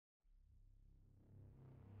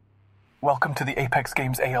Welcome to the Apex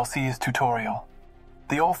Games ALCs tutorial.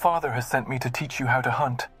 The All-Father has sent me to teach you how to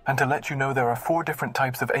hunt and to let you know there are 4 different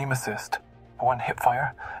types of aim assist. 1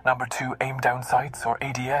 hipfire, number 2 aim down sights or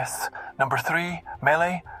ADS, number 3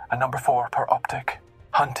 melee, and number 4 per optic.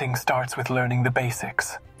 Hunting starts with learning the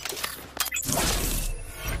basics.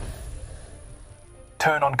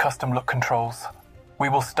 Turn on custom look controls. We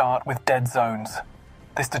will start with dead zones.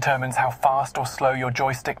 This determines how fast or slow your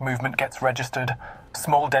joystick movement gets registered.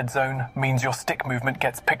 Small dead zone means your stick movement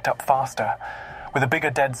gets picked up faster. With a bigger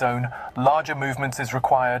dead zone, larger movements is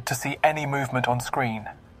required to see any movement on screen.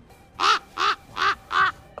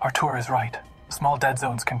 Artur is right. Small dead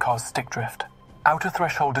zones can cause stick drift. Outer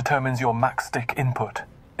threshold determines your max stick input.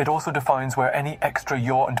 It also defines where any extra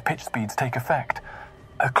yaw and pitch speeds take effect.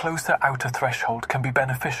 A closer outer threshold can be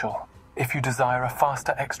beneficial if you desire a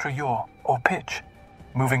faster extra yaw or pitch.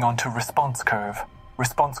 Moving on to response curve.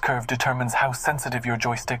 Response curve determines how sensitive your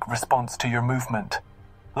joystick responds to your movement.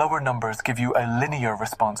 Lower numbers give you a linear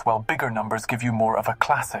response, while bigger numbers give you more of a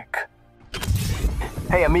classic.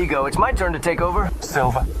 Hey amigo, it's my turn to take over.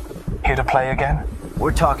 Silva, here to play again?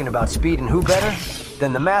 We're talking about speed, and who better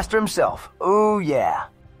than the master himself? Ooh yeah.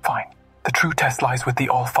 Fine. The true test lies with the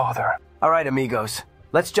All-Father. Alright amigos,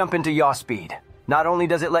 let's jump into yaw speed. Not only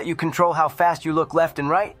does it let you control how fast you look left and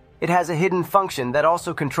right, it has a hidden function that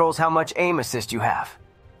also controls how much aim assist you have.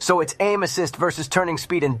 So it's aim assist versus turning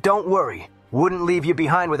speed, and don't worry, wouldn't leave you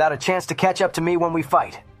behind without a chance to catch up to me when we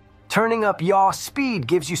fight. Turning up yaw speed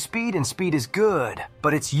gives you speed, and speed is good,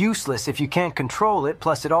 but it's useless if you can't control it,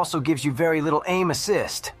 plus it also gives you very little aim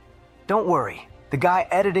assist. Don't worry, the guy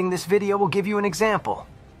editing this video will give you an example.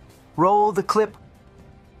 Roll the clip.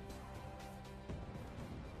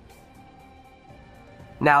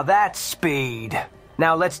 Now that's speed.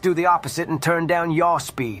 Now let's do the opposite and turn down yaw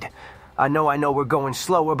speed. I know we're going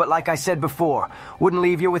slower, but like I said before, wouldn't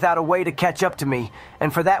leave you without a way to catch up to me,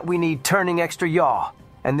 and for that we need turning extra yaw.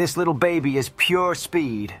 And this little baby is pure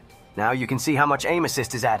speed. Now you can see how much aim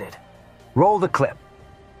assist is added. Roll the clip.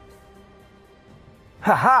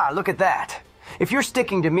 Haha, look at that. If you're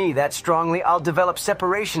sticking to me that strongly, I'll develop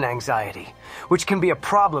separation anxiety, which can be a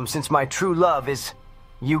problem since my true love is,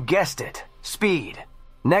 you guessed it, speed.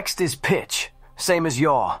 Next is pitch. Same as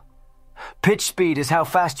yaw. Pitch speed is how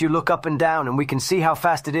fast you look up and down, and we can see how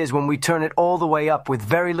fast it is when we turn it all the way up with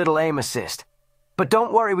very little aim assist. But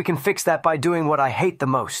don't worry, we can fix that by doing what I hate the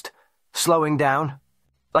most. Slowing down.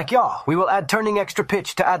 Like yaw, we will add turning extra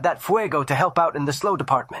pitch to add that fuego to help out in the slow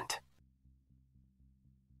department.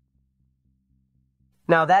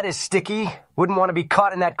 Now that is sticky. Wouldn't want to be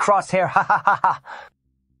caught in that crosshair, ha ha ha ha.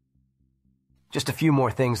 Just a few more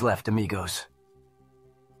things left, amigos.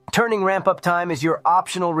 Turning ramp-up time is your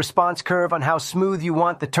optional response curve on how smooth you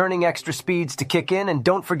want the turning extra speeds to kick in, and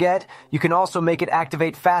don't forget, you can also make it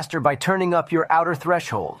activate faster by turning up your outer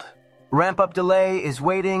threshold. Ramp-up delay is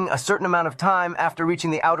waiting a certain amount of time after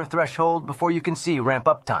reaching the outer threshold before you can see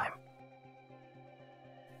ramp-up time.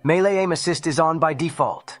 Melee aim assist is on by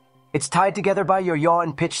default. It's tied together by your yaw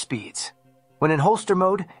and pitch speeds. When in holster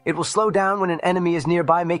mode, it will slow down when an enemy is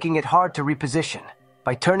nearby, making it hard to reposition.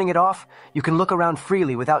 By turning it off, you can look around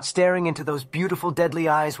freely without staring into those beautiful deadly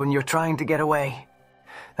eyes when you're trying to get away.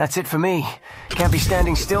 That's it for me. Can't be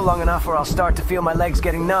standing still long enough or I'll start to feel my legs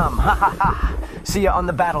getting numb. Ha ha ha! See ya on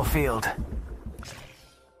the battlefield.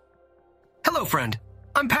 Hello, friend.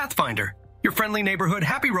 I'm Pathfinder, your friendly neighborhood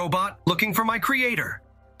happy robot looking for my creator.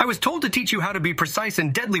 I was told to teach you how to be precise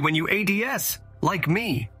and deadly when you ADS, like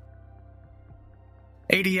me.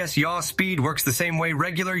 ADS yaw speed works the same way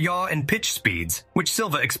regular yaw and pitch speeds, which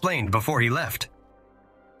Silva explained before he left.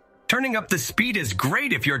 Turning up the speed is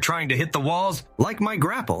great if you're trying to hit the walls, like my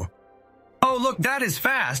grapple. Oh look, that is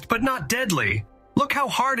fast, but not deadly. Look how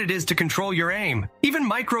hard it is to control your aim. Even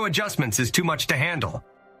micro adjustments is too much to handle.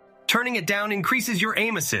 Turning it down increases your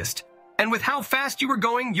aim assist, and with how fast you were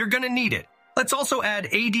going, you're gonna need it. Let's also add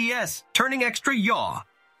ADS, turning extra yaw.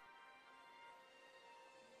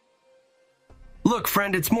 Look,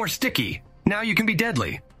 friend, it's more sticky. Now you can be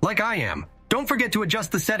deadly, like I am. Don't forget to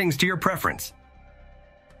adjust the settings to your preference.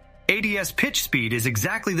 ADS pitch speed is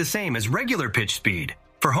exactly the same as regular pitch speed.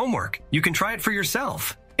 For homework, you can try it for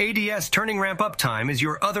yourself. ADS turning ramp-up time is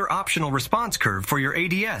your other optional response curve for your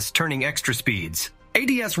ADS turning extra speeds.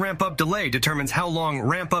 ADS ramp-up delay determines how long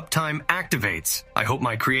ramp-up time activates. I hope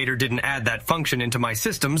my creator didn't add that function into my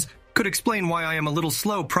systems. Could explain why I am a little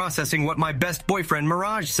slow processing what my best boyfriend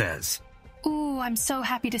Mirage says. Ooh, I'm so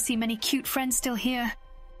happy to see many cute friends still here.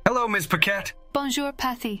 Hello, Ms. Paquette. Bonjour,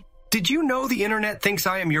 Pathy. Did you know the internet thinks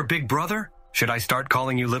I am your big brother? Should I start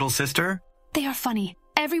calling you little sister? They are funny.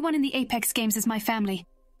 Everyone in the Apex games is my family,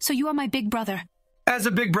 so you are my big brother. As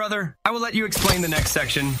a big brother, I will let you explain the next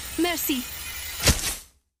section. Merci.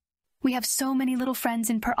 We have so many little friends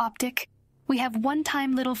in per optic. We have 1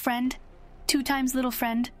 time little friend, 2 times little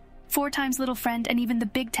friend, 4 times little friend, and even the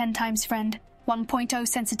big 10 times friend. 1.0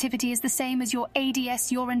 sensitivity is the same as your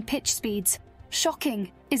ADS yaw and pitch speeds.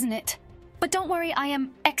 Shocking, isn't it? But don't worry, I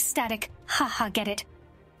am ecstatic. Haha, get it.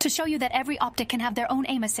 To show you that every optic can have their own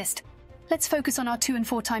aim assist. Let's focus on our 2 and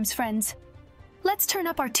 4 times friends. Let's turn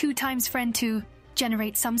up our 2 times friend to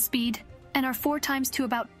generate some speed, and our 4 times to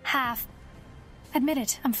about half. Admit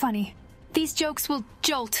it, I'm funny. These jokes will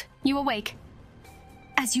jolt you awake.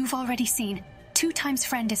 As you've already seen, 2 times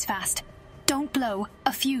friend is fast. Don't blow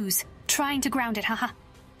a fuse trying to ground it, haha.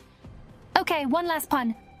 Okay, one last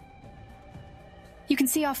pun. You can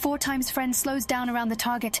see our 4 times friend slows down around the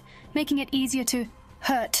target, making it easier to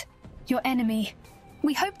hurt your enemy.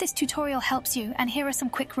 We hope this tutorial helps you, and here are some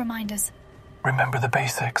quick reminders. Remember the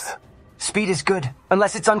basics. Speed is good,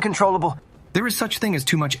 unless it's uncontrollable. There is such thing as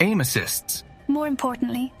too much aim assists. More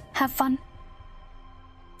importantly, have fun.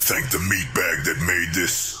 Thank the meatbag that made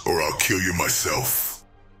this, or I'll kill you myself.